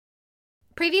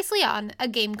Previously on A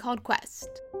Game Called Quest.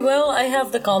 Well, I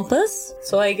have the compass,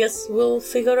 so I guess we'll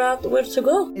figure out where to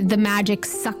go. The magic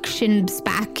suctions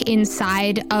back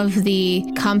inside of the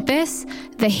compass.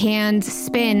 The hands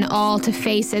spin all to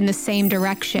face in the same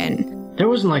direction. There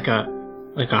wasn't like a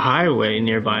highway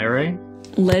nearby, right?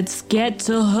 Let's get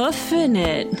to hoofing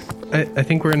it. I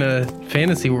think we're in a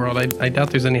fantasy world. I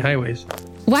doubt there's any highways.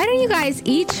 Why don't you guys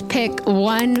each pick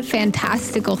one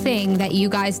fantastical thing that you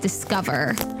guys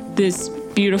discover? This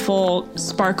beautiful,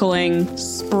 sparkling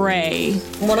spray.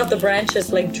 One of the branches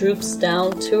droops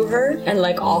down to her and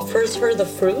offers her the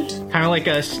fruit. Kind of like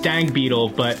a stag beetle,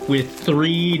 but with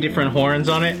 3 different horns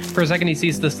on it. For a second, he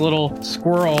sees this little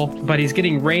squirrel, but he's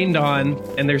getting rained on,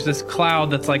 and there's this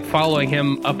cloud that's following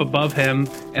him up above him,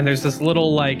 and there's this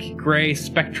little gray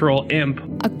spectral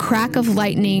imp. A crack of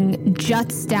lightning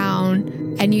juts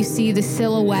down, and you see the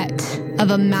silhouette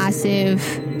of a massive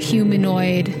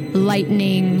humanoid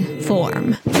lightning form.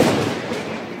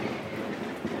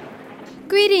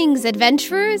 Greetings,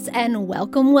 adventurers, and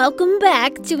welcome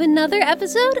back to another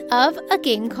episode of A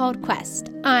Game Called Quest.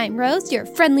 I'm Rose, your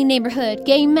friendly neighborhood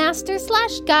game master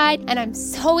 / guide, and I'm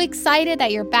so excited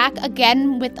that you're back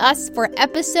again with us for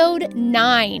episode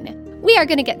 9. We are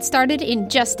going to get started in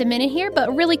just a minute here,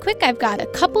 but really quick, I've got a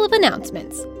couple of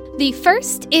announcements. The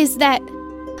first is that,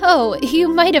 you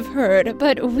might have heard,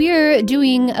 but we're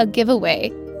doing a giveaway.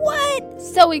 What?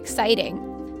 So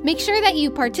exciting. Make sure that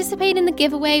you participate in the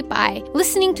giveaway by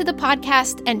listening to the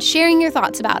podcast and sharing your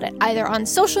thoughts about it, either on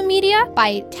social media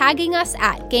by tagging us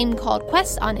at Game Called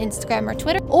Quest on Instagram or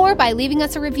Twitter, or by leaving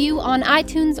us a review on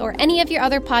iTunes or any of your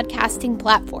other podcasting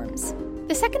platforms.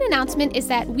 The second announcement is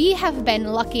that we have been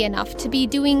lucky enough to be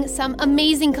doing some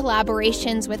amazing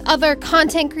collaborations with other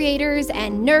content creators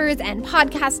and nerds and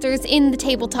podcasters in the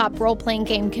tabletop role-playing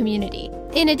game community.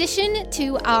 In addition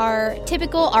to our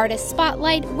typical artist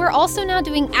spotlight, we're also now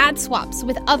doing ad swaps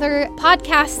with other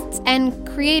podcasts and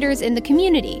creators in the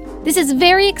community. This is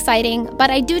very exciting, but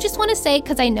I do just want to say,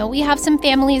 because I know we have some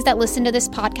families that listen to this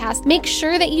podcast, make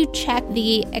sure that you check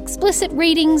the explicit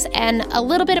ratings and a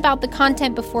little bit about the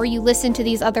content before you listen to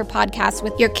these other podcasts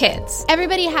with your kids.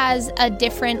 Everybody has a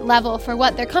different level for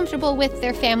what they're comfortable with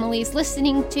their families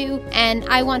listening to, and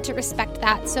I want to respect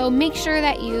that. So make sure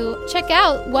that you check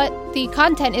out what the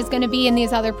content is going to be in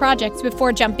these other projects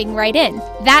before jumping right in.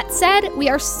 That said, we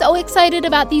are so excited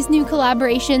about these new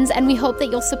collaborations, and we hope that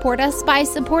you'll support us by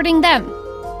supporting them.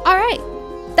 All right,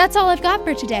 that's all I've got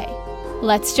for today.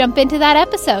 Let's jump into that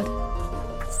episode.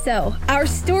 So, our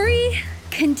story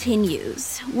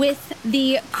continues with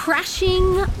the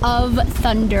crashing of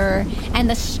thunder and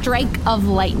the strike of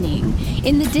lightning.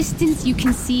 In the distance, you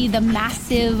can see the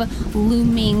massive,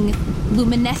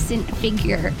 luminescent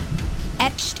figure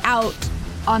etched out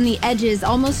on the edges,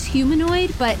 almost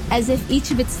humanoid, but as if each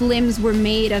of its limbs were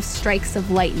made of strikes of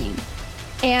lightning.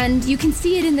 And you can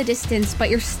see it in the distance,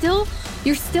 but you're still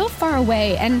far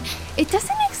away, and it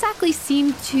doesn't exactly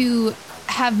seem to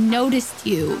have noticed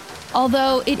you,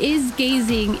 although it is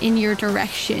gazing in your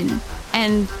direction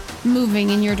and moving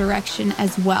in your direction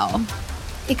as well.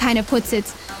 It kind of puts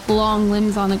its long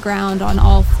limbs on the ground on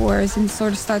all fours and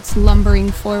sort of starts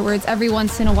lumbering forwards. Every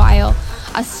once in a while,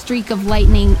 a streak of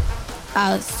lightning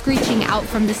screeching out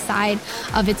from the side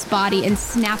of its body and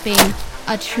snapping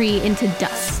a tree into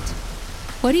dust.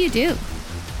 What do you do?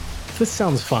 This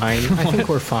sounds fine. I think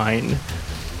we're fine.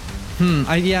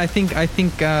 I think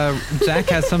Zach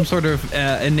has some sort of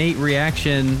innate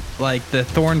reaction. Like the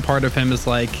thorn part of him is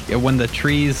when the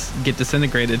trees get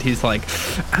disintegrated, he's like,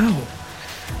 ow.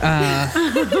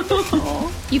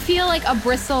 You feel like a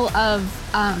bristle of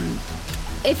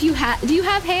do you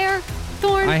have hair,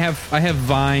 Thorn? I have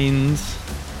vines,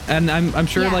 and I'm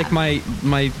sure my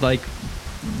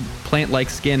plant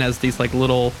skin has these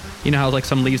little, how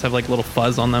some leaves have little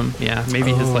fuzz on them. Yeah,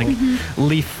 maybe his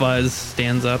leaf fuzz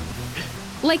stands up.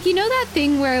 That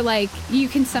thing where you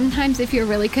can sometimes, if you're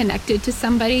really connected to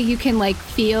somebody, you can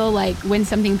feel when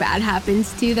something bad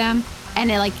happens to them and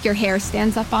your hair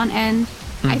stands up on end.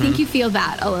 I think you feel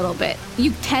that a little bit.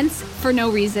 You tense for no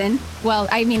reason. Well,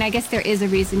 I guess there is a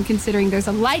reason, considering there's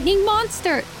a lightning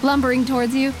monster lumbering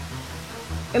towards you.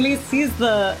 Elise sees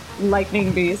the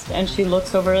lightning beast, and she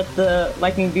looks over at the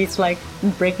lightning beast,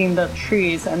 breaking the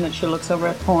trees, and then she looks over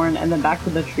at Thorn, and then back to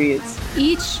the trees.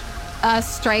 Each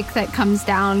strike that comes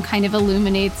down kind of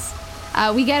illuminates.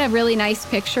 We get a really nice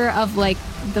picture of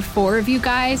the 4 of you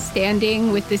guys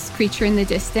standing with this creature in the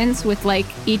distance with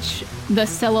each the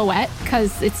silhouette,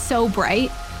 because it's so bright,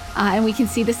 and we can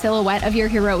see the silhouette of your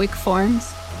heroic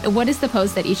forms. What is the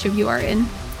pose that each of you are in?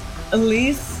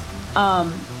 Elise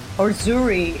or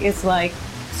Zuri is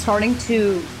starting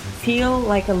to feel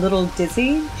like a little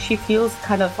dizzy. She feels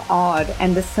kind of odd,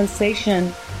 and this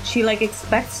sensation, she like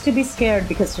expects to be scared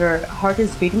because her heart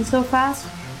is beating so fast,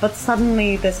 but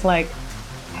suddenly this like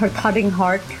her cutting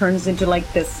heart turns into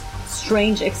like this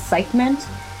strange excitement,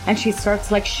 and she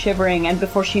starts like shivering, and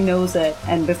before she knows it,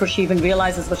 and before she even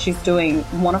realizes what she's doing,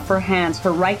 one of her hands,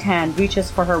 her right hand,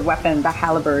 reaches for her weapon, the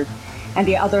halberd, and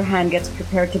the other hand gets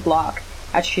prepared to block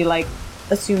as she like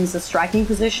assumes a striking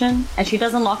position, and she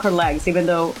doesn't lock her legs, even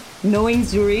though knowing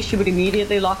Zuri, she would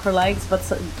immediately lock her legs, but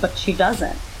she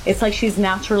doesn't. It's like she's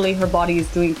naturally, her body is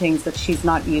doing things that she's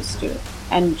not used to,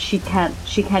 and she can't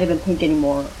even think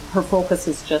anymore. Her focus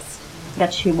is just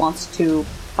that she wants to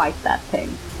fight that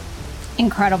thing.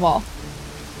 Incredible.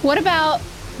 What about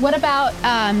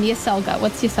Yaselga?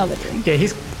 What's Yaselga doing? Yeah,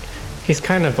 he's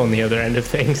kind of on the other end of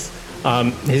things.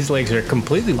 His legs are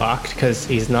completely locked because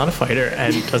he's not a fighter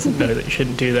and doesn't know that you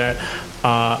shouldn't do that.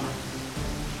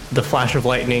 The flash of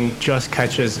lightning just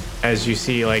catches as you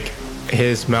see like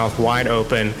his mouth wide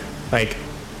open, like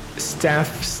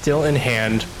staff still in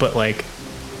hand, but like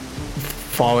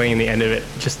falling in the end of it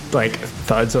just like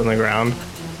thuds on the ground,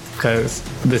 because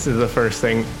this is the first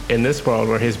thing in this world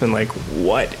where he's been like,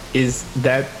 what is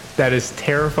that? That is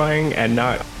terrifying and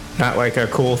not like a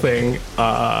cool thing.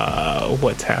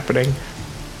 What's happening?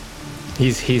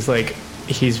 He's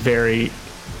very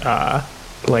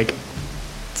like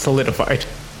solidified,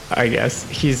 I guess.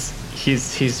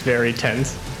 He's very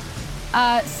tense.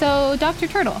 So Dr.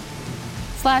 Turtle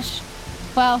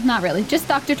 / well, not really, just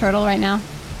Dr. Turtle right now.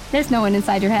 There's no one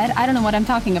inside your head. I don't know what I'm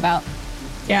talking about.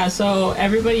 Yeah, so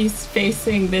everybody's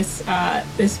facing this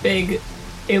big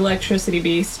electricity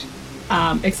beast,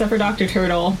 except for Dr.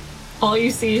 Turtle. All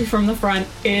you see from the front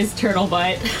is Turtle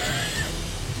Butt.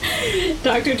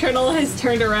 Dr. Turtle has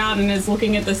turned around and is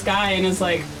looking at the sky and is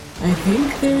like, I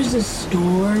think there's a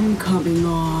storm coming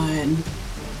on.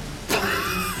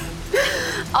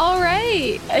 All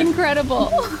right,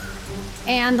 incredible.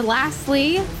 And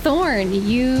lastly, Thorn,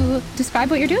 you describe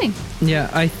what you're doing. Yeah,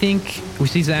 I think we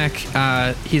see Zach.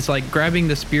 He's like grabbing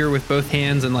the spear with both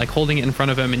hands and like holding it in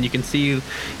front of him, and you can see,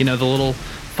 the little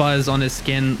fuzz on his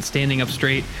skin standing up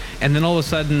straight. And then all of a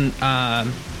sudden,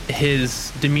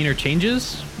 his demeanor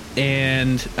changes,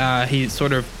 and he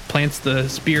sort of plants the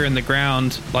spear in the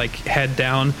ground, like head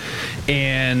down,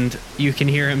 and you can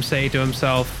hear him say to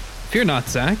himself, "Fear not,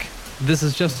 Zach. This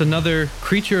is just another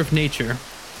creature of nature.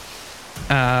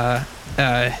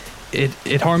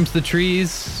 It harms the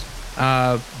trees,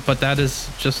 but that is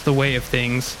just the way of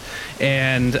things."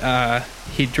 And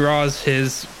he draws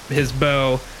his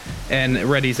bow and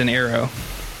readies an arrow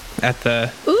at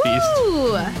the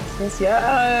beast.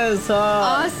 Yes.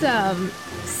 Awesome.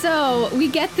 So we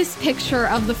get this picture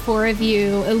of the four of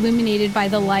you illuminated by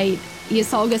the light.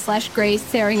 Yaselga / Grace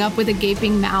staring up with a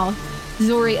gaping mouth.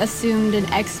 Zuri assumed an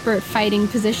expert fighting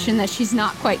position that she's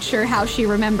not quite sure how she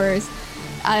remembers.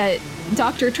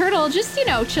 Dr. Turtle just,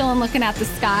 chilling looking at the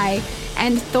sky,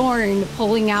 and Thorn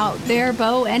pulling out their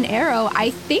bow and arrow, I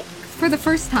think for the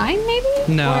first time, maybe?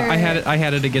 No, I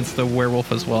had it against the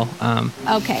werewolf as well.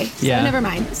 Okay, so yeah. Never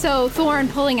mind. So Thorn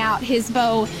pulling out his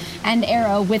bow and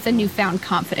arrow with a newfound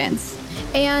confidence.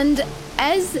 And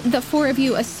as the four of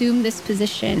you assume this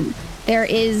position, there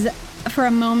is, for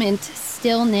a moment,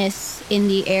 stillness in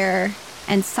the air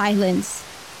and silence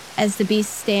as the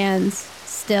beast stands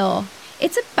still.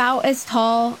 It's about as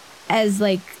tall as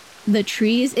like the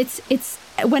trees. It's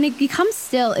when it becomes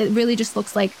still, it really just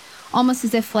looks like almost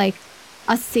as if like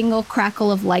a single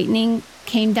crackle of lightning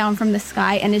came down from the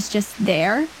sky and is just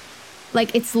there.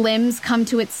 Like its limbs come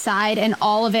to its side and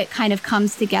all of it kind of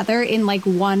comes together in like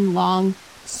one long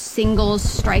single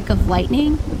strike of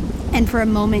lightning. And for a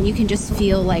moment you can just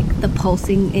feel like the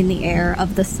pulsing in the air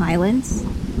of the silence.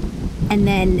 And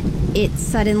then it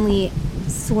suddenly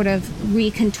sort of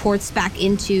recontorts back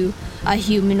into a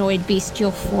humanoid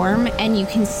bestial form, and you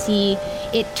can see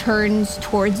it turns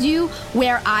towards you.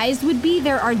 Where eyes would be,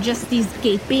 there are just these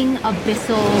gaping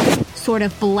abyssal sort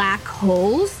of black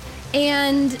holes.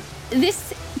 And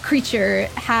this creature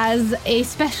has a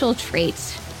special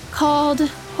trait called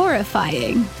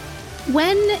horrifying.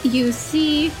 When you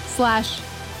see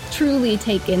 / truly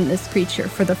take in this creature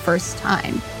for the first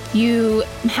time, you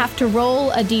have to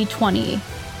roll a d20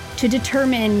 to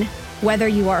determine whether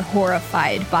you are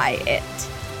horrified by it.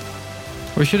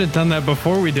 We should have done that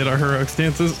before we did our heroic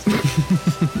stances.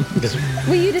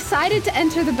 Well, you decided to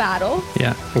enter the battle.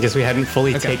 Yeah. I guess we hadn't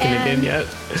fully taken it in And- yet.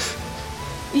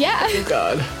 Yeah. Oh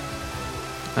God.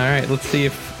 All right, let's see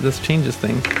if this changes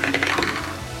things.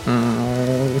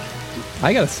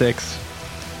 I got a 6.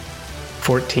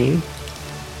 14.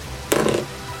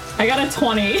 I got a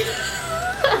 20.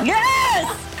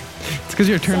 Yes! Because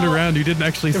you're turned around, you didn't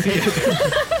actually see it.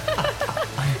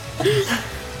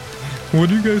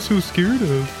 What are you guys so scared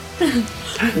of?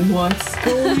 What's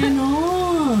going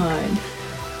on?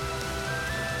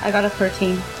 I got a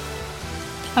 13.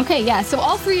 Okay, yeah, so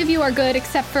all three of you are good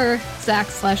except for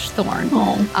Zach/Thorn.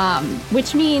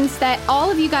 Which means that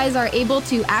all of you guys are able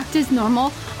to act as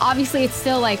normal. Obviously, it's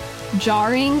still like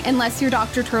jarring unless you're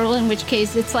Dr. Turtle, in which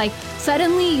case it's like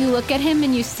suddenly you look at him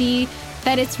and you see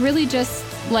that it's really just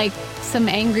like some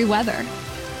angry weather.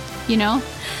 You know?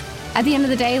 At the end of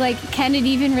the day, like, can it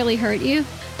even really hurt you?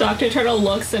 Dr. Turtle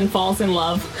looks and falls in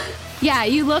love. Yeah,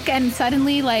 you look and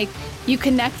suddenly like you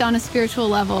connect on a spiritual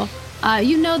level.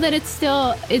 You know that it's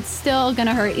still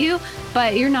gonna hurt you,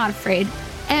 but you're not afraid.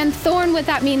 And Thorn, what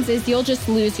that means is you'll just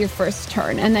lose your first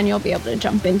turn, and then you'll be able to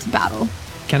jump into battle.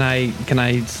 Can I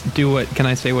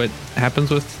say what happens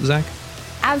with Zach?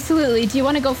 Absolutely. Do you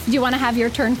want to have your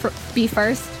turn be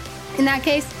first? In that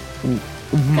case,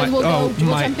 because we'll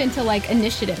jump into like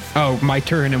initiative. Oh, my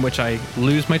turn in which I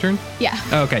lose my turn? Yeah.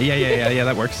 Okay. Yeah.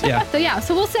 That works. Yeah.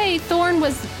 So we'll say Thorn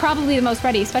was probably the most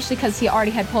ready, especially because he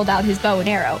already had pulled out his bow and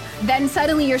arrow. Then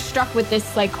suddenly you're struck with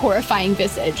this like horrifying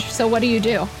visage. So what do you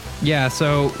do? Yeah,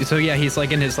 so yeah, he's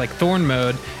like in his like Thorn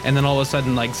mode, and then all of a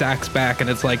sudden like Zach's back, and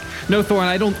it's like, no, Thorn,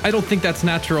 I don't think that's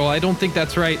natural. I don't think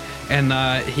that's right. And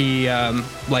he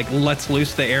like lets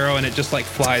loose the arrow, and it just like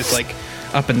flies like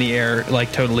up in the air,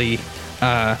 like totally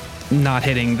not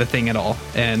hitting the thing at all.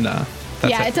 And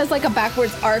that's it does like a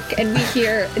backwards arc, and we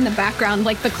hear in the background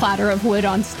like the clatter of wood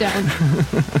on stone.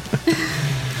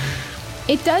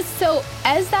 It does. So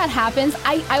as that happens,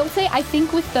 I will say I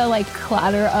think with the like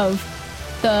clatter of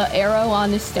the arrow on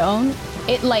the stone,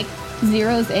 it like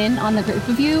zeroes in on the group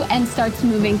of you and starts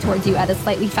moving towards you at a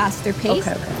slightly faster pace.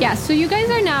 Okay. Yeah, so you guys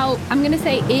are now, I'm gonna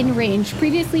say, in range.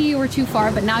 Previously you were too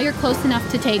far, but now you're close enough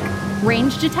to take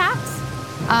ranged attacks,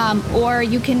 or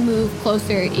you can move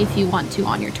closer if you want to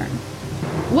on your turn.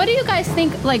 What do you guys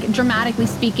think, like dramatically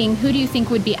speaking, who do you think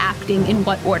would be acting in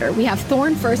what order? We have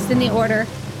Thorn first in the order,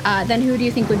 then who do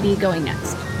you think would be going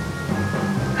next?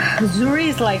 Zuri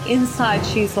is like inside,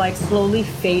 she's like slowly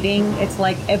fading. It's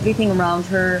like everything around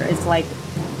her is like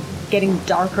getting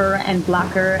darker and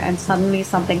blacker, and suddenly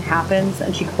something happens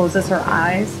and she closes her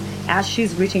eyes as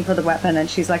she's reaching for the weapon, and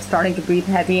she's like starting to breathe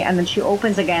heavy, and then she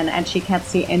opens again and she can't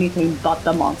see anything but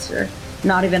the monster,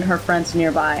 not even her friends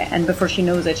nearby. And before she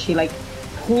knows it, she like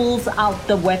pulls out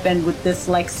the weapon with this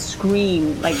like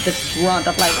scream, like this grunt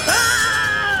of like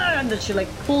ah! And then she like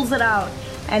pulls it out,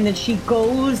 and then she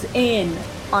goes in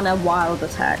on a wild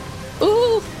attack.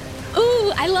 Ooh,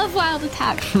 I love wild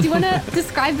attack. Do you want to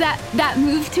describe that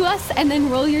move to us and then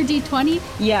roll your d20?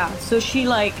 Yeah, so she's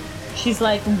like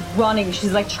running,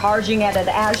 she's like charging at it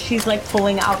as she's like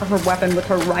pulling out her weapon with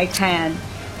her right hand,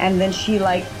 and then she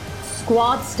like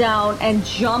squats down and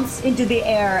jumps into the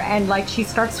air, and like she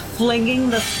starts flinging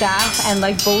the staff, and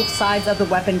like both sides of the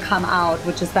weapon come out,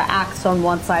 which is the axe on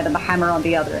one side and the hammer on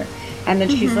the other, and then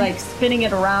she's like spinning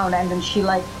it around, and then she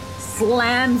like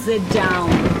slams it down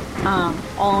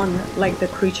on like the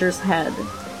creature's head,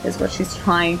 is what she's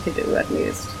trying to do at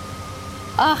least.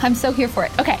 Oh, I'm so here for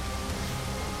it. Okay.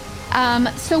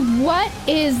 So what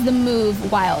is the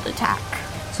move wild attack?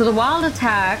 So the wild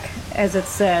attack, as it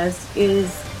says,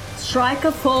 is strike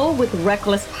a foe with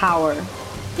reckless power.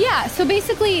 Yeah, so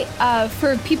basically,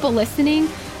 for people listening,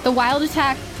 the wild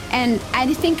attack, and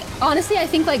I think, honestly, I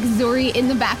think like Zuri in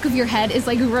the back of your head is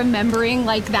like remembering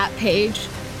like that page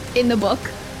in the book.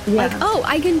 Yeah. Like, oh,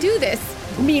 I can do this.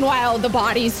 Meanwhile, the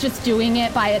body's just doing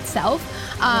it by itself.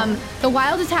 The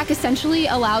wild attack essentially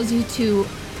allows you to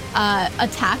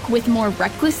attack with more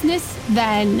recklessness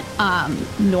than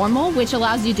normal, which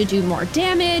allows you to do more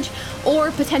damage,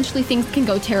 or potentially things can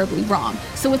go terribly wrong.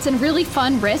 So it's a really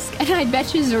fun risk, and I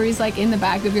bet you Zuri's like in the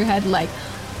back of your head, like,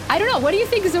 I don't know, what do you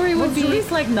think Zuri would be?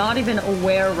 Zuri's like not even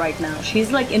aware right now.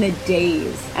 She's like in a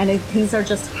daze, and things are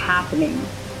just happening.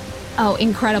 Oh,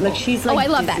 incredible. Like she's like I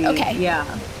love dizzy. that. Okay. Yeah.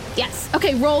 Yes.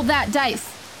 Okay, roll that dice.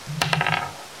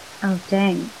 Oh,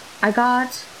 dang. I got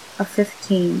a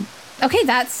 15. Okay,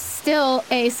 that's still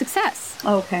a success.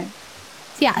 Okay.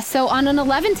 Yeah, so on an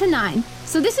 11 to 9.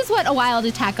 So this is what a wild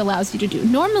attack allows you to do.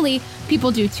 Normally,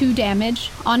 people do 2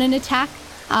 damage on an attack,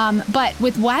 but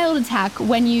with wild attack,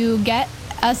 when you get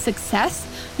a success,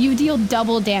 you deal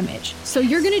double damage. So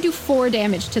you're going to do 4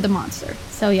 damage to the monster.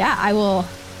 So yeah, I will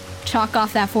chalk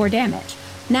off that 4 damage.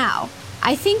 Now,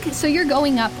 I think, so you're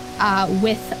going up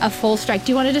with a full strike.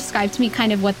 Do you want to describe to me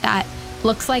kind of what that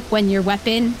looks like when your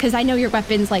weapon, because I know your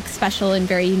weapon's like special and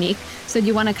very unique. So do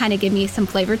you want to kind of give me some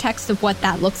flavor text of what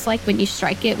that looks like when you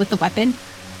strike it with the weapon?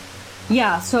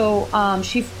 Yeah, so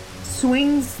she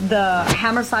swings the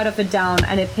hammer side of it down,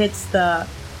 and it hits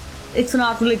it's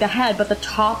not really the head, but the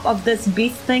top of this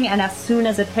beast thing, and as soon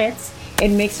as it hits, it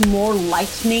makes more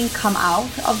lightning come out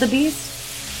of the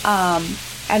beast.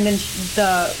 And then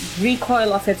the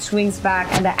recoil of it swings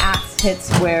back, and the axe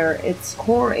hits where its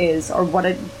core is, or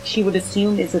what she would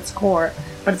assume is its core.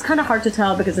 But it's kind of hard to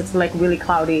tell because it's like really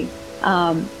cloudy.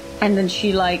 And then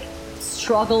she like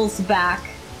struggles back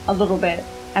a little bit,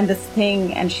 and this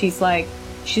thing, and she's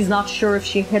not sure if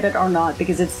she hit it or not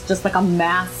because it's just like a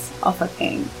mass of a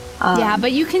thing. Yeah,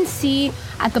 but you can see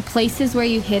at the places where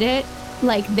you hit it,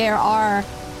 like there are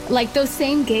like those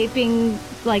same gaping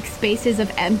like spaces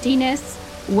of emptiness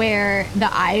where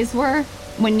the eyes were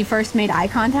when you first made eye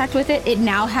contact with it. It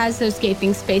now has those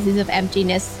gaping spaces of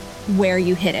emptiness where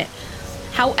you hit it.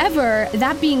 However,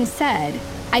 that being said,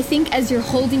 I think as you're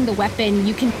holding the weapon,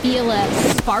 you can feel a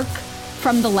spark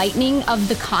from the lightning of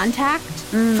the contact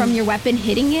from your weapon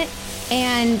hitting it,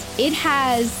 and it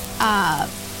has a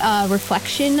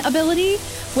reflection ability,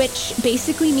 which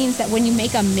basically means that when you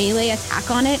make a melee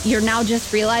attack on it, you're now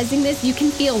just realizing this, you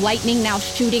can feel lightning now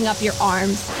shooting up your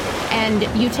arms, and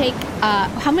you take,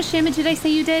 how much damage did I say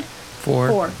you did?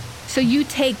 4. So you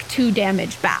take 2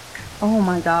 damage back. Oh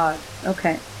my god.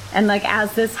 Okay. And like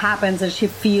as this happens and she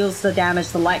feels the damage,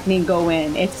 the lightning go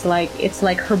in, it's like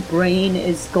her brain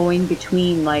is going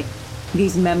between like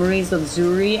these memories of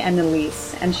Zuri and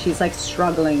Elise, and she's like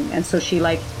struggling, and so she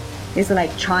like is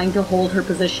like trying to hold her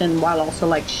position while also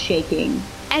like shaking.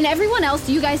 And everyone else,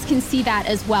 you guys can see that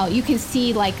as well. You can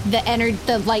see like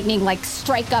the lightning like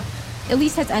strike up.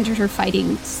 Elise has entered her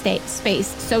fighting space,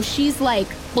 so she's like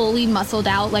fully muscled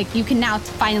out. Like you can now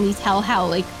finally tell how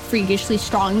like freakishly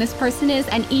strong this person is,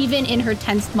 and even in her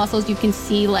tensed muscles, you can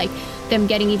see like them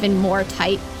getting even more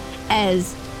tight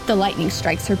as the lightning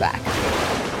strikes her back.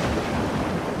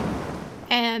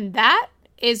 And that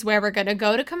is where we're gonna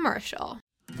go to commercial.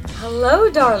 Hello,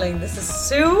 darling. This is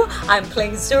Sue. I'm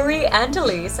playing Zuri and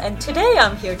Elise, and today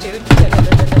I'm here to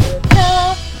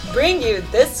bring you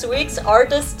this week's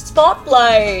Artist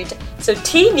Spotlight. So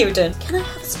T. Newton, can I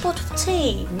have a spot of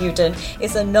T? Newton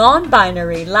is a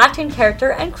non-binary Latin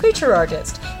character and creature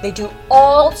artist. They do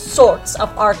all sorts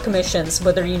of art commissions,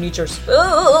 whether you need your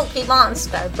spooky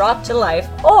monster brought to life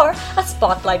or a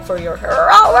spotlight for your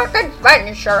heroic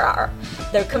adventurer.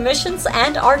 Their commissions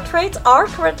and art trades are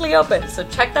currently open, so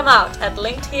check them out at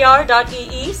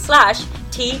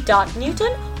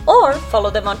linktr.ee/t.newton or follow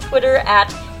them on Twitter at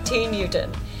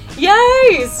tnewton.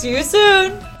 Yay! See you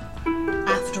soon!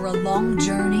 After a long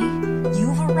journey,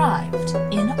 you've arrived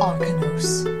in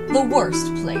Arcanos, the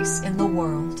worst place in the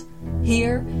world.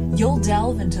 Here, you'll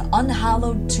delve into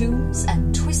unhallowed tombs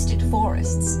and twisted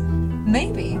forests.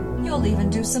 Maybe you'll even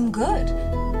do some good,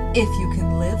 if you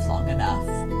can live long enough.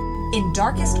 In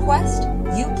Darkest Quest,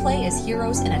 you play as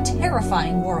heroes in a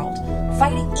terrifying world,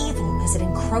 fighting evil as it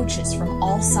encroaches from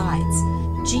all sides.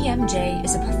 GMJ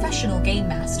is a professional game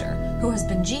master who has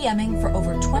been GMing for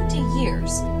over 20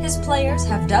 years. His players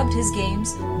have dubbed his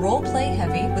games roleplay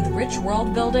heavy with rich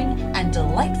world building and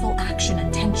delightful action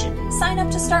and tension. Sign up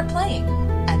to start playing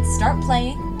at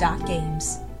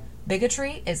startplaying.games.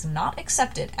 Bigotry is not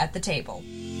accepted at the table.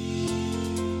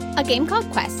 A Game Called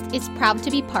Quest is proud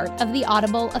to be part of the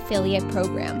Audible affiliate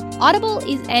program. Audible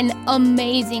is an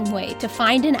amazing way to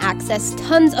find and access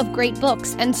tons of great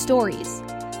books and stories.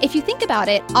 If you think about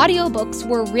it, audiobooks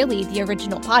were really the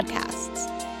original podcasts.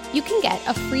 You can get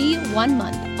a free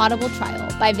 1-month Audible trial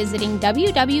by visiting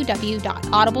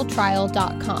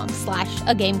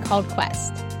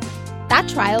www.audibletrial.com/agamecalledquest. That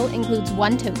trial includes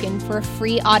 1 token for a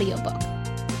free audiobook.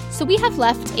 So we have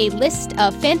left a list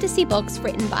of fantasy books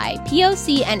written by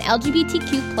POC and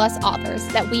LGBTQ+ authors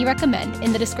that we recommend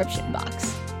in the description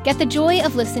box. Get the joy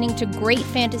of listening to great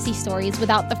fantasy stories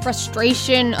without the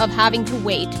frustration of having to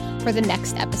wait for the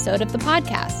next episode of the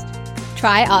podcast.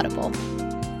 Try Audible.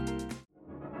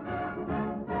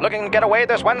 Looking to get away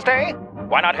this Wednesday?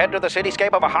 Why not head to the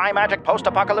cityscape of a high magic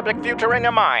post-apocalyptic future in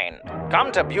your mind?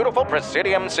 Come to beautiful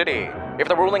Presidium City. If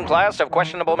the ruling class of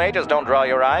questionable mages don't draw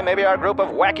your eye, maybe our group of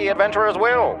wacky adventurers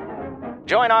will.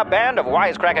 Join our band of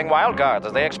wisecracking wildcards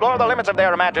as they explore the limits of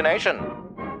their imagination.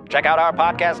 Check out our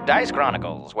podcast, Dice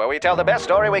Chronicles, where we tell the best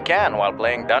story we can while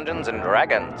playing Dungeons and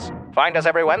Dragons. Find us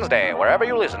every Wednesday, wherever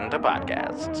you listen to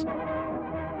podcasts.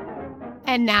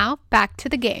 And now, back to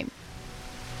the game.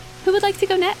 Who would like to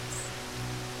go next?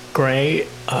 Gray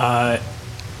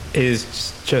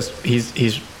is just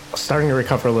he's starting to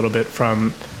recover a little bit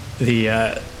from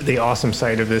the awesome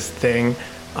sight of this thing,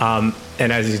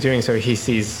 and as he's doing so, he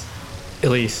sees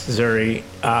Elise, Zuri,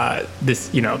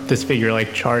 this figure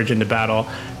like charge into battle,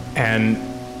 and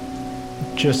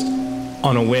just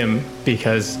on a whim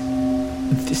because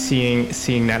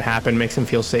seeing that happen makes him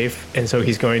feel safe, and so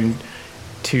he's going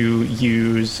to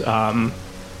use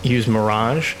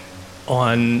Mirage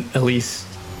on Elise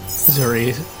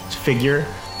Zuri's figure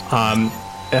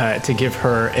to give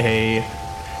her a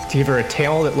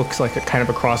tail that looks like a kind of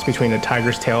a cross between a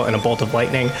tiger's tail and a bolt of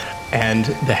lightning, and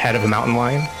the head of a mountain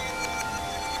lion,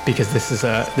 because this is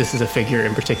a figure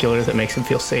in particular that makes him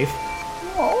feel safe.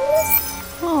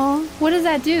 Oh, what does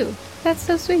that do? That's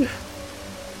so sweet.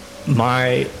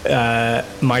 My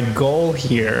goal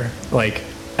here, like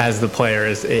as the player,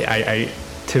 is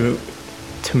to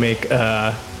make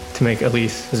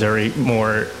Elise Zuri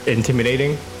more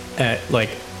intimidating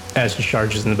as she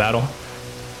charges in the battle.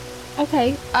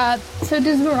 Okay. So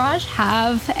does Mirage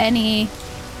have any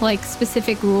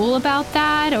specific rule about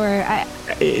that, or?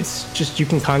 It's just you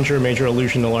can conjure a major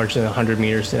illusion no larger than 100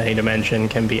 meters in any dimension,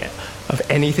 can be of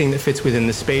anything that fits within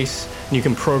the space, and you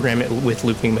can program it with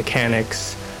looping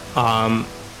mechanics.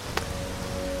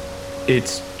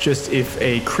 It's just if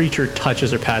a creature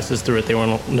touches or passes through it, they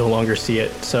will no longer see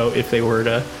it. So if they were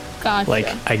to,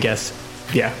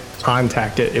 gotcha.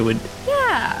 Contact it, it would.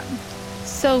 Yeah.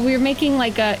 So we're making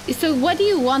so what do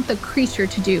you want the creature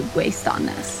to do based on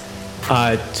this?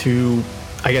 To,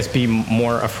 I guess, be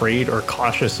more afraid or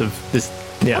cautious of this.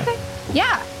 Yeah. Okay.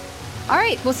 Yeah. All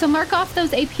right. Well, so mark off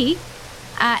those AP,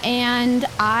 and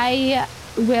I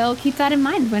will keep that in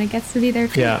mind when it gets to be their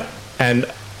turn. Yeah. And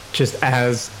just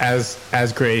as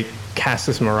Gray casts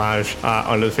this Mirage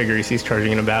onto the figure he sees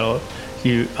charging in a battle,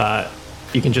 you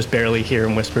can just barely hear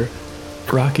him whisper,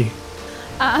 "Rocky."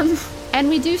 And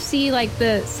we do see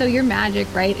so your magic,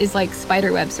 right, is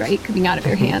spider webs, right, coming out of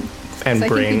your hand. And so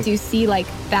brain. I think we do see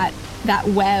that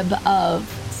web of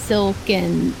silk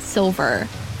and silver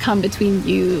come between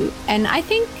you. And I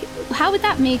think, how would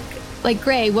that make,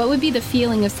 Gray, what would be the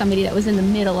feeling of somebody that was in the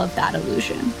middle of that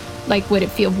illusion? Would it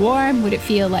feel warm? Would it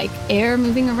feel like air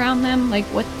moving around them?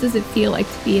 What does it feel like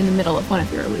to be in the middle of one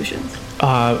of your illusions?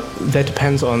 That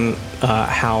depends on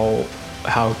how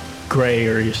Gray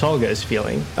or Ysolga is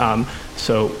feeling.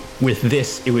 So with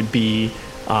this, it would be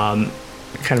kind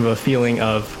of a feeling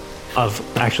of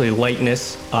actually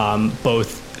lightness,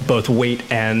 both weight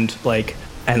and light,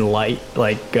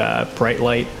 bright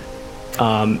light.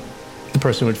 The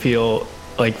person would feel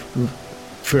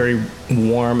very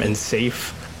warm and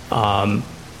safe, and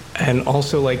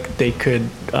also they could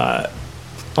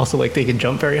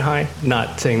jump very high.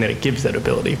 Not saying that it gives that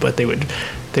ability, but they would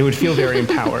feel very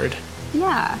empowered.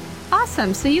 Yeah,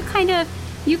 awesome. So you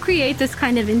create this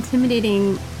kind of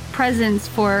intimidating presence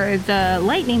for the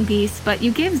lightning beast, but you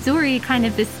give Zuri kind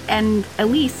of this, and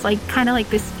Elise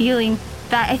this feeling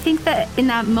that I think that in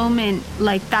that moment,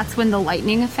 that's when the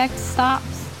lightning effect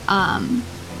stops, and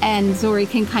Zuri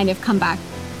can kind of come back,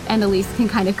 and Elise can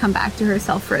kind of come back to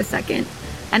herself for a second.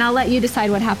 And I'll let you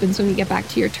decide what happens when we get back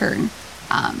to your turn,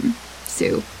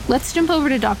 Sue. Let's jump over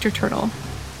to Dr. Turtle.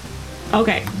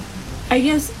 Okay. I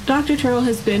guess Dr. Turtle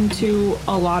has been to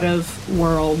a lot of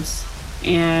worlds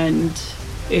and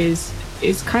is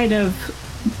kind of,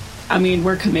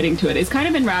 we're committing to it. Is kind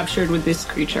of enraptured with this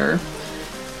creature.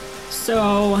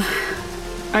 So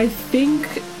I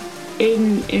think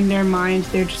in their mind,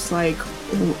 they're just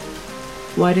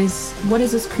what is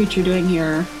this creature doing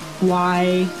here?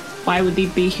 Why would they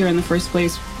be here in the first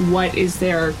place? What is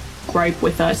their gripe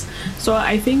with us? So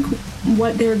I think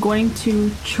what they're going to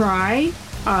try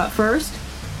first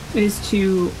is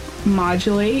to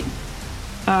modulate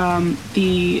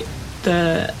the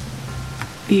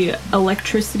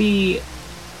electricity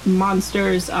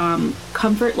monster's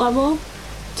comfort level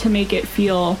to make it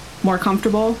feel more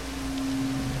comfortable.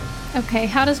 Okay,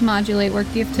 how does modulate work?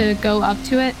 Do you have to go up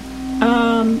to it?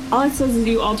 All it says is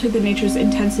you alter the nature's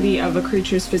intensity of a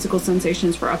creature's physical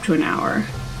sensations for up to an hour.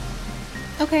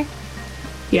 Okay.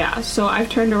 Yeah, so I've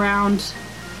turned around.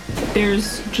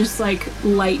 There's just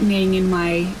lightning in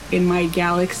my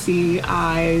galaxy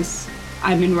eyes.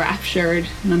 I'm enraptured,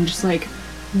 and I'm just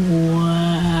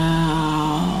wow.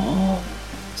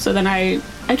 So then I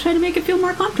try to make it feel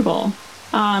more comfortable,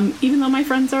 even though my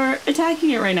friends are attacking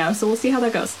it right now. So we'll see how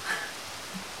that goes.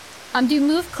 Do you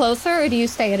move closer, or do you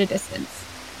stay at a distance?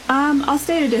 I'll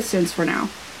stay at a distance for now.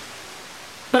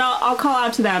 But I'll call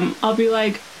out to them. I'll be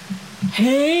like,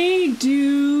 "Hey,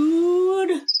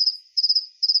 dude."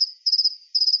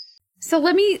 So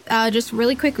let me just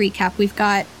really quick recap. We've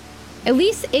got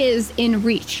Elise is in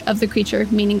reach of the creature,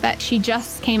 meaning that she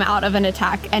just came out of an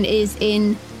attack and is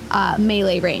in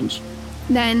melee range.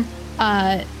 Then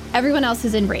everyone else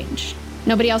is in range.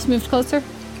 Nobody else moved closer?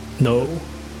 No.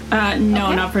 No,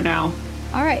 okay. Not for now.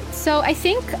 All right. So I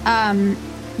think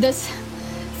this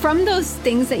from those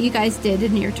things that you guys did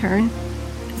in your turn,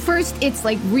 first it's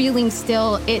like reeling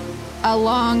still. A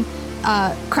long,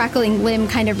 crackling limb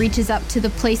kind of reaches up to the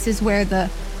places where the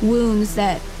wounds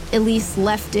that Elise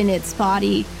left in its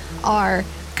body are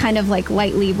kind of like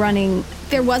lightly running.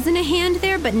 There wasn't a hand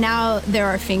there, but now there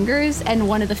are fingers, and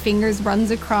one of the fingers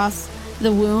runs across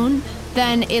the wound.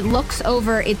 Then it looks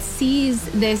over, it sees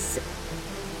this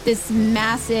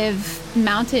massive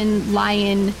mountain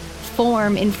lion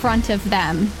form in front of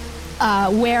them,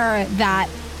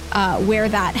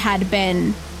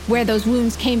 where those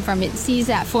wounds came from. It sees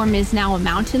that form is now a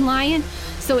mountain lion.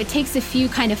 So it takes a few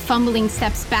kind of fumbling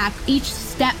steps back, each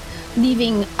step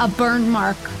leaving a burn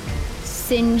mark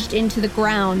singed into the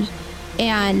ground,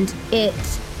 and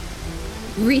it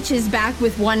reaches back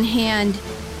with one hand,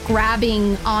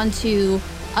 grabbing onto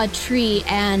a tree,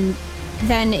 and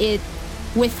then it,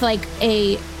 with like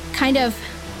a kind of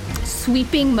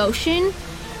sweeping motion,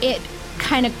 it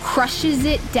kind of crushes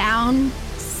it down,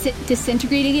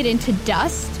 disintegrating it into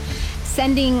dust,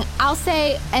 sending, I'll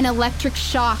say, an electric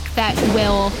shock that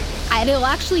it'll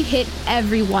actually hit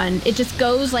everyone. It just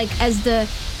goes like, as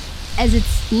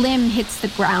its limb hits the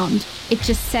ground, it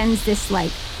just sends this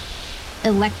like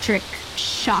electric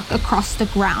shock across the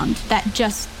ground that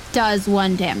just does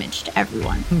 1 damage to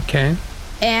everyone. Okay.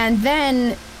 And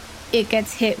then it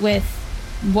gets hit with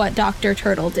what Dr.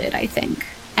 Turtle did, I think.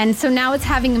 And so now it's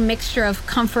having a mixture of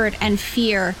comfort and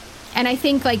fear. And I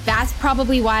think like that's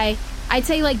probably why I'd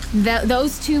say like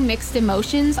those two mixed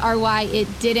emotions are why it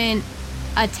didn't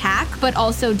attack, but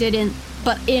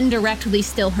indirectly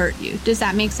still hurt you. Does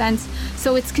that make sense?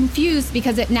 So it's confused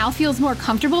because it now feels more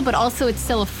comfortable, but also it's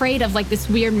still afraid of like this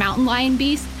weird mountain lion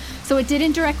beast. So it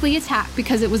didn't directly attack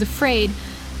because it was afraid,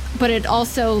 but it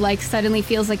also like suddenly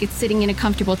feels like it's sitting in a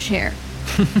comfortable chair.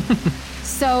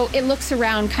 So it looks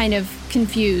around kind of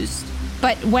confused.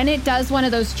 But when it does one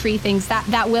of those tree things, that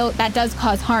does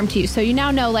cause harm to you. So you now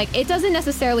know, like, it doesn't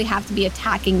necessarily have to be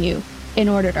attacking you in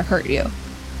order to hurt you.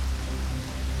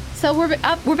 So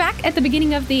we're back at the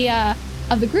beginning of the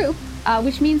group,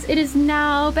 which means it is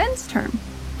now Ben's turn.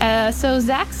 So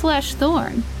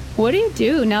Zach/Thorn, what do you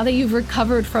do now that you've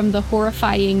recovered from the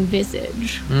horrifying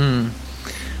visage?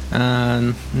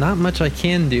 Not much I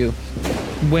can do.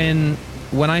 When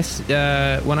I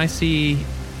see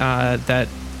that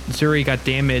Zuri got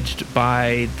damaged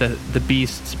by the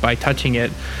beasts by touching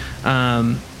it,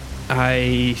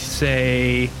 I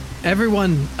say,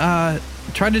 everyone,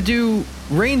 try to do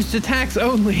ranged attacks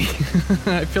only.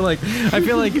 I feel like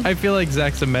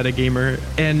Zach's a metagamer,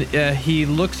 and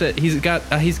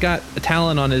he's got a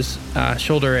talon on his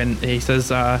shoulder, and he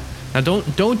says, now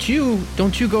don't you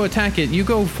go attack it. You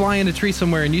go fly in a tree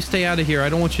somewhere, and you stay out of here. I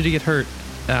don't want you to get hurt.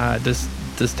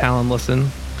 Does Talon listen?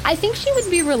 I think she would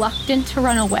be reluctant to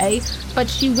run away, but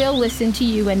she will listen to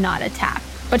you and not attack.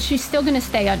 But she's still going to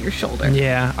stay on your shoulder.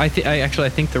 Yeah, I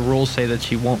think the rules say that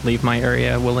she won't leave my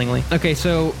area willingly. Okay,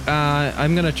 so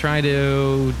I'm going to try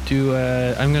to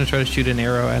shoot an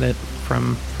arrow at it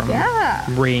from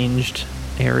ranged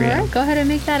area. All right, go ahead and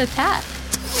make that attack.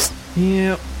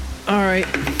 Yep. All right.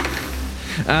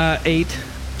 8.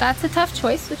 That's a tough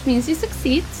choice, which means you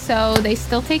succeed. So they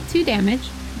still take 2 damage,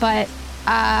 but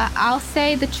I'll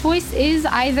say the choice is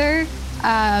either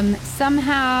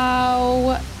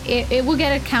somehow it will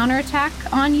get a counterattack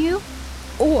on you,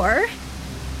 or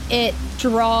it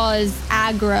draws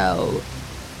aggro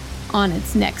on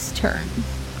its next turn.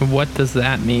 What does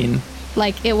that mean?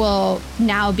 Like, it will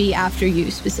now be after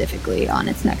you specifically on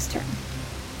its next turn.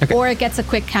 Okay. Or it gets a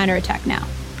quick counterattack now.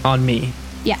 On me?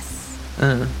 Yes.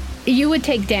 You would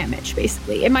take damage,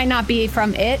 basically. It might not be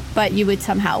from it, but you would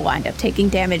somehow wind up taking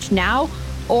damage now,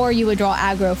 or you would draw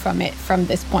aggro from it from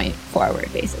this point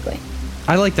forward, basically.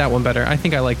 I like that one better. I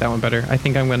think I like that one better. I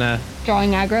think I'm gonna...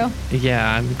 Drawing aggro?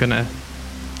 Yeah, I'm gonna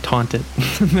taunt it.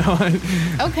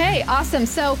 Okay, awesome.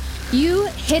 So you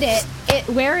hit it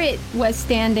where it was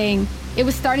standing. It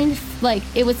was starting to, like,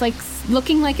 it was like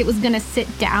looking like it was gonna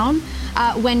sit down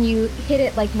when you hit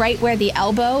it, like right where the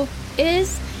elbow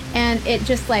is, and it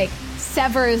just like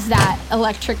severs that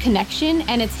electric connection,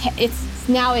 and it's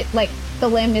now like the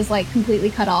limb is like completely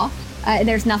cut off.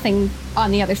 There's nothing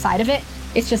on the other side of it.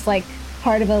 It's just like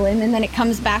part of a limb, and then it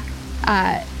comes back.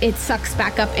 It sucks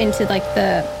back up into like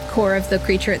the core of the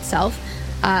creature itself,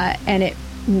 and it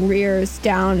rears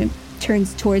down and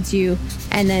turns towards you,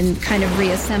 and then kind of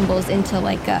reassembles into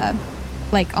like a,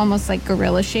 like almost like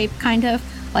gorilla shape, kind of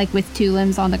like with 2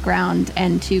 limbs on the ground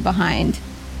and 2 behind,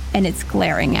 and it's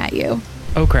glaring at you.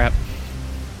 Oh crap!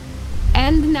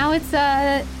 And now it's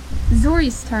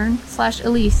Zori's turn /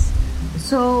 Elise.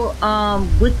 So,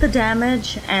 with the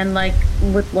damage and like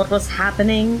with what was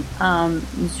happening,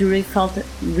 Zuri felt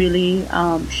really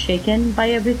shaken by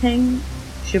everything.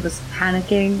 She was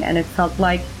panicking, and it felt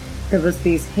like there was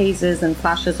these hazes and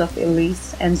flashes of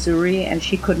Elise and Zuri, and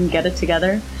she couldn't get it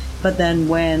together. But then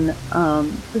when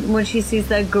she sees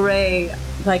that Gray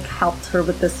like helped her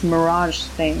with this mirage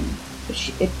thing,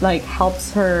 it like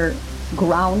helps her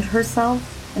ground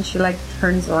herself, and she like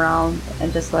turns around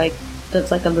and just like does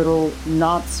like a little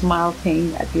nod smile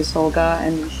thing at Ysolga,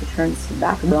 and she turns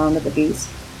back around at the beast.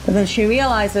 But then she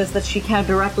realizes that she can't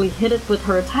directly hit it with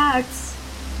her attacks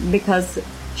because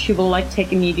she will like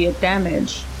take immediate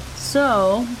damage.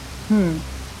 So,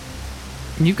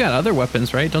 You've got other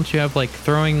weapons, right? Don't you have like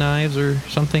throwing knives or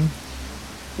something?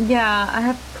 yeah, I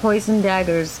have poison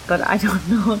daggers, but I don't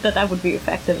know that would be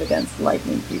effective against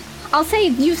lightning people. I'll say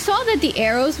you saw that the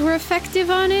arrows were effective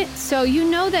on it, so you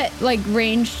know that like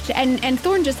ranged and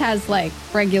Thorn just has like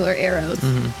regular arrows.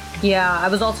 Yeah, I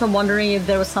was also wondering if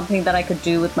there was something that I could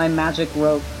do with my magic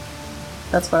rope.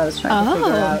 That's what I was trying to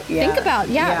figure out. Yeah. Think about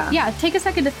yeah. Take a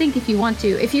second to think if you want to.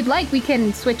 If you'd like, we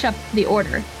can switch up the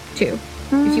order too.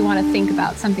 If you want to think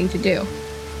about something to do.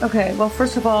 Okay, well,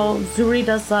 first of all, Zuri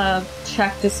does a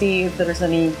check to see if there's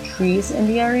any trees in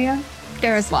the area.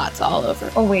 There's lots all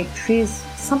over. Oh wait, trees.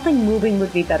 Something moving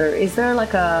would be better. Is there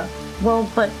like a... Well,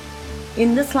 but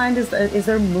in this land, is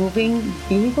there moving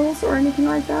vehicles or anything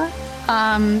like that?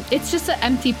 It's just an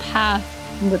empty path.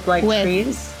 With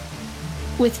trees?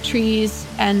 With trees,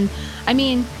 and I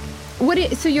mean,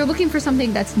 so you're looking for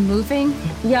something that's moving?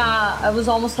 Yeah, I was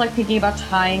almost like thinking about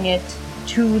tying it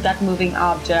to that moving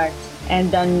object,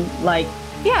 and then like...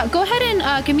 Yeah, go ahead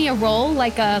and give me a roll,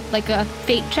 like a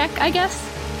fate check, I guess.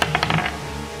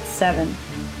 7.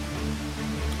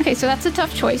 Okay, so that's a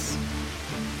tough choice.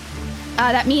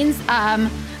 That means,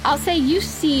 I'll say you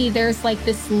see there's like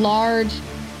this large...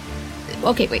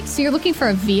 Okay, wait, so you're looking for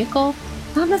a vehicle?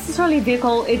 Not necessarily a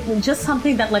vehicle, it's just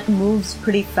something that like moves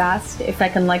pretty fast. If I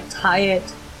can like tie it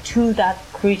to that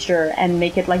creature and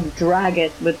make it like drag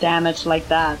it with damage like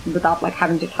that without like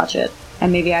having to touch it.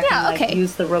 And maybe I can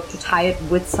use the rope to tie it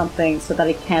with something so that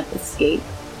it can't escape.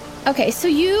 Okay, so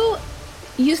you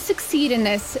succeed in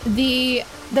this. The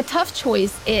tough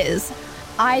choice is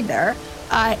either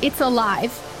it's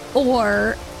alive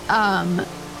or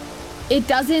it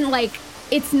doesn't like...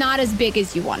 It's not as big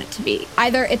as you want it to be.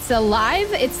 Either it's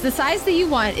alive, it's the size that you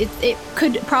want, it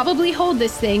could probably hold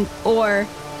this thing, or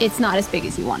it's not as big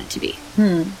as you want it to be.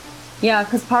 Yeah,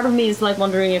 because part of me is like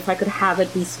wondering if I could have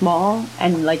it be small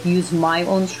and like use my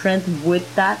own strength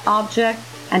with that object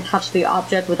and touch the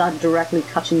object without directly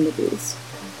touching the beast.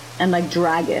 And like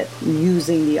drag it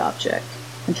using the object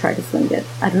and try to fling it.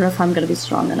 I don't know if I'm going to be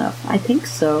strong enough. I think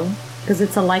so. Because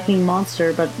it's a lightning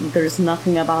monster, but there's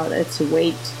nothing about its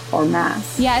weight or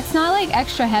mass. Yeah, it's not like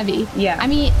extra heavy. Yeah. I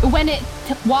mean, when it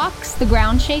walks, the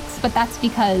ground shakes, but that's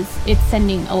because it's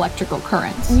sending electrical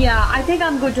currents. Yeah, I think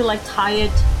I'm going to like tie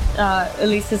it.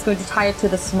 Elise is going to tie it to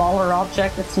the smaller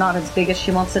object. It's not as big as she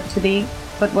wants it to be.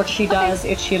 But what she does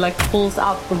is she like pulls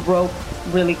out the rope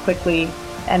really quickly,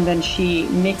 and then she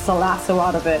makes a lasso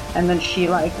out of it, and then she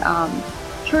like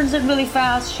turns it really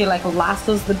fast. She like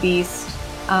lassos the beast.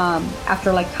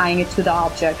 After like tying it to the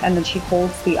object, and then she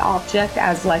holds the object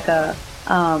as like a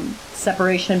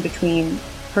separation between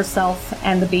herself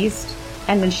and the beast,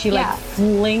 and then she like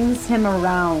flings him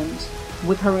around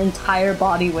with her entire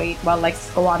body weight while like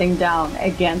squatting down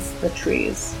against the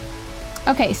trees.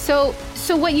 Okay, so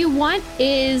what you want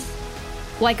is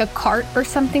like a cart or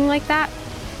something like that,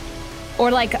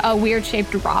 or like a weird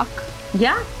shaped rock.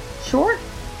 Yeah, sure.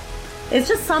 It's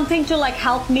just something to like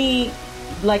help me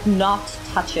like not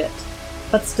touch it,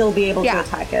 but still be able to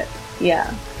attack it.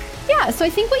 Yeah, so I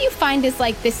think what you find is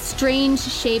like this strange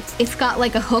shaped, it's got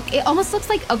like a hook. It almost looks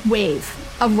like a wave,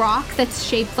 a rock that's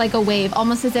shaped like a wave,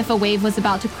 almost as if a wave was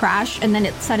about to crash, and then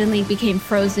it suddenly became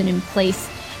frozen in place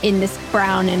in this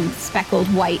brown and speckled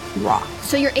white rock.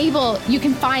 So you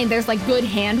can find there's like good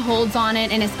handholds on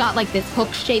it, and it's got like this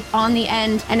hook shape on the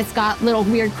end, and it's got little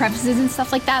weird crevices and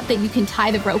stuff like that you can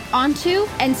tie the rope onto.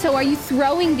 And so are you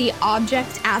throwing the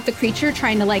object at the creature,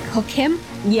 trying to like hook him?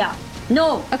 Yeah.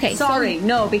 No. Okay.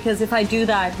 No, because if I do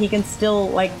that, he can still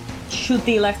like shoot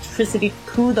the electricity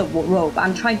through the rope.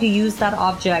 I'm trying to use that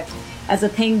object as a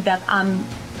thing that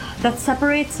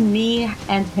separates me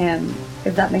and him,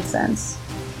 if that makes sense.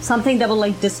 Something that will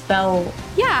like dispel.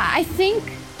 I think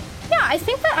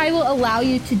that I will allow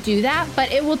you to do that, but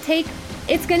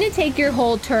it's going to take your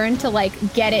whole turn to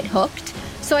like get it hooked.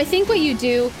 So I think what you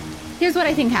do Here's what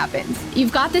I think happens.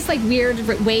 You've got this like weird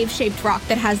wave-shaped rock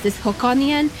that has this hook on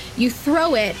the end. You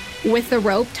throw it with the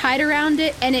rope tied around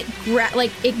it, and it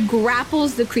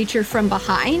grapples the creature from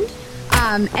behind.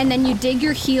 And then you dig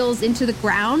your heels into the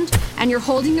ground, and you're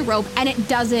holding the rope, and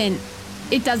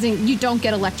you don't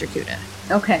get electrocuted.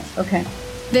 Okay.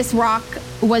 This rock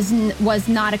was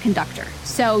not a conductor,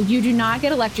 so you do not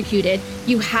get electrocuted.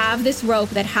 You have this rope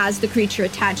that has the creature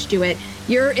attached to it.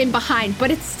 You're in behind,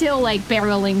 but it's still like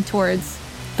barreling towards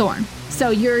Thorn. So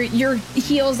your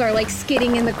heels are like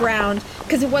skidding in the ground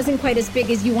because it wasn't quite as big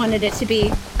as you wanted it to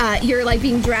be. You're like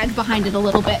being dragged behind it a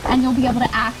little bit, and you'll be able to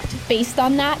act based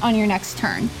on that on your next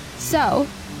turn. So,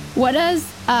 what does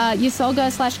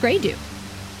Ysolga/Gray do?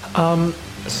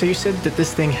 So you said that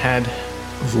this thing had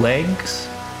legs?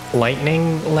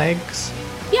 Lightning legs?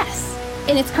 Yes.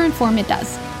 In its current form, it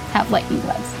does have lightning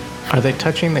legs. Are they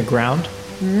touching the ground?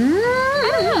 I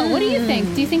don't know. What do you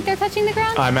think? Do you think they're touching the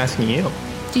ground? I'm asking you.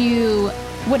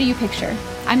 What do you picture?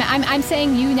 I'm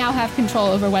saying you now have control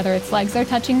over whether its legs are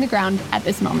touching the ground at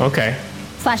this moment. Okay.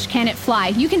 / can it fly?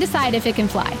 You can decide if it can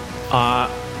fly.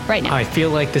 Right now. I feel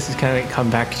like this is going to come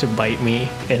back to bite me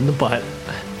in the butt.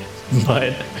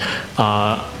 But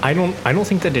I don't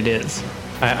think that it is.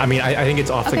 I mean, I think it's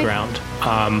off the ground.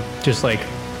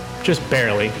 Just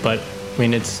barely, but I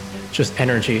mean, it's just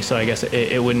energy, so I guess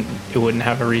it wouldn't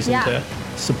have a reason to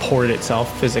support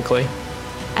itself physically.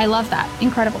 I love that.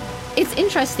 Incredible. It's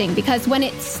interesting because when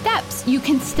it steps, you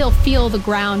can still feel the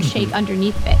ground shake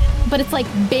underneath it, but it's like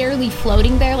barely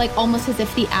floating there, like almost as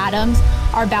if the atoms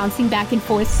are bouncing back and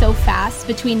forth so fast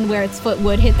between where its foot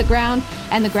would hit the ground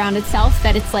and the ground itself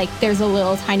that it's like there's a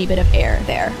little tiny bit of air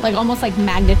there, like almost like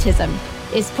magnetism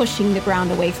is pushing the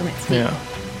ground away from its feet. Yeah.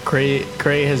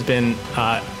 Gray has been,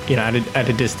 at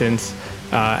a distance,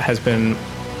 has been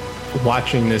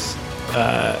watching this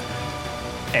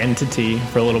entity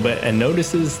for a little bit and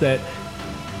notices that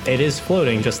it is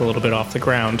floating just a little bit off the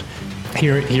ground.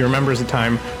 He remembers a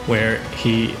time where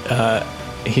he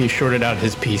shorted out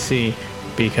his PC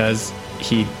because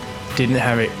he didn't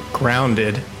have it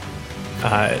grounded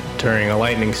during a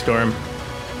lightning storm.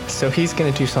 So he's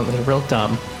gonna do something real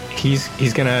dumb. He's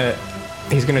gonna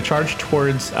charge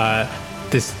towards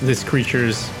this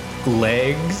creature's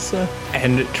legs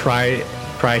and try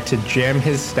to jam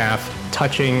his staff,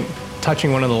 touching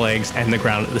one of the legs and the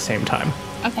ground at the same time.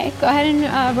 Okay, go ahead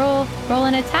and roll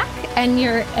an attack, and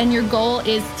your goal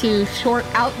is to short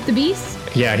out the beast.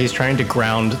 Yeah, he's trying to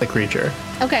ground the creature.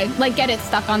 Okay, like get it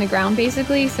stuck on the ground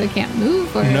basically, so it can't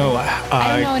move. Or no,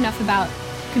 I don't know enough about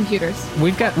computers.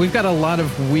 We've got a lot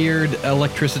of weird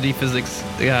electricity physics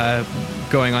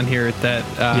going on here that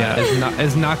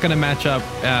is not going to match up.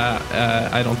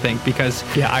 I don't think, because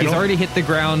he's already hit the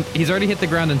ground. He's already hit the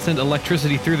ground and sent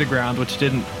electricity through the ground, which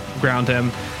didn't ground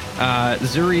him.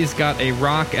 Zuri's got a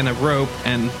rock and a rope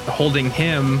and holding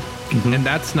him, and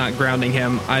that's not grounding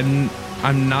him.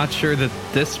 I'm not sure that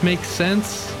this makes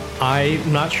sense.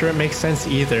 I'm not sure it makes sense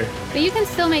either. But you can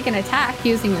still make an attack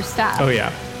using your staff. Oh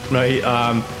yeah. No,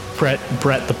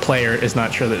 Brett, the player, is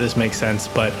not sure that this makes sense,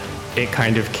 but it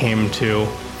kind of came to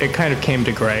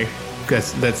Gray.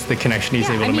 That's the connection he's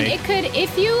able to make. It could,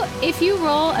 if you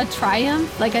roll a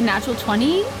triumph, like a natural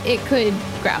 20, it could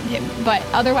ground him, but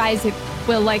otherwise it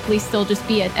will likely still just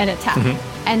be an attack,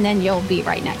 and then you'll be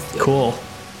right next to it. Cool.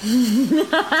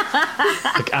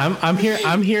 Like, I'm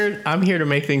here to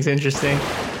make things interesting.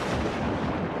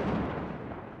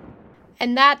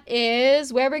 And that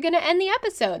is where we're going to end the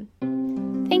episode.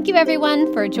 Thank you,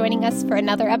 everyone, for joining us for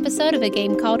another episode of A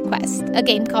Game Called Quest. A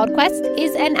Game Called Quest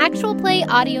is an actual play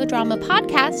audio drama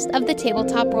podcast of the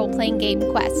tabletop role-playing game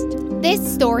Quest.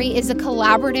 This story is a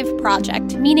collaborative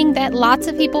project, meaning that lots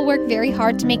of people work very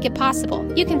hard to make it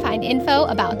possible. You can find info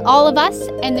about all of us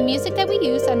and the music that we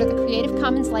use under the Creative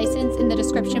Commons license in the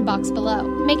description box below.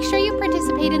 Make sure you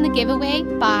participate in the giveaway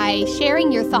by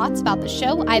sharing your thoughts about the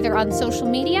show either on social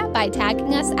media by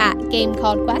tagging us at Game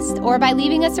Called Quest or by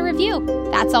leaving us a review.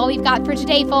 That's all we've got for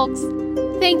today, folks.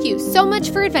 Thank you so much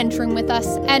for adventuring with us,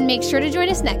 and make sure to join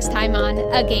us next time on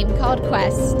A Game Called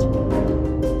Quest.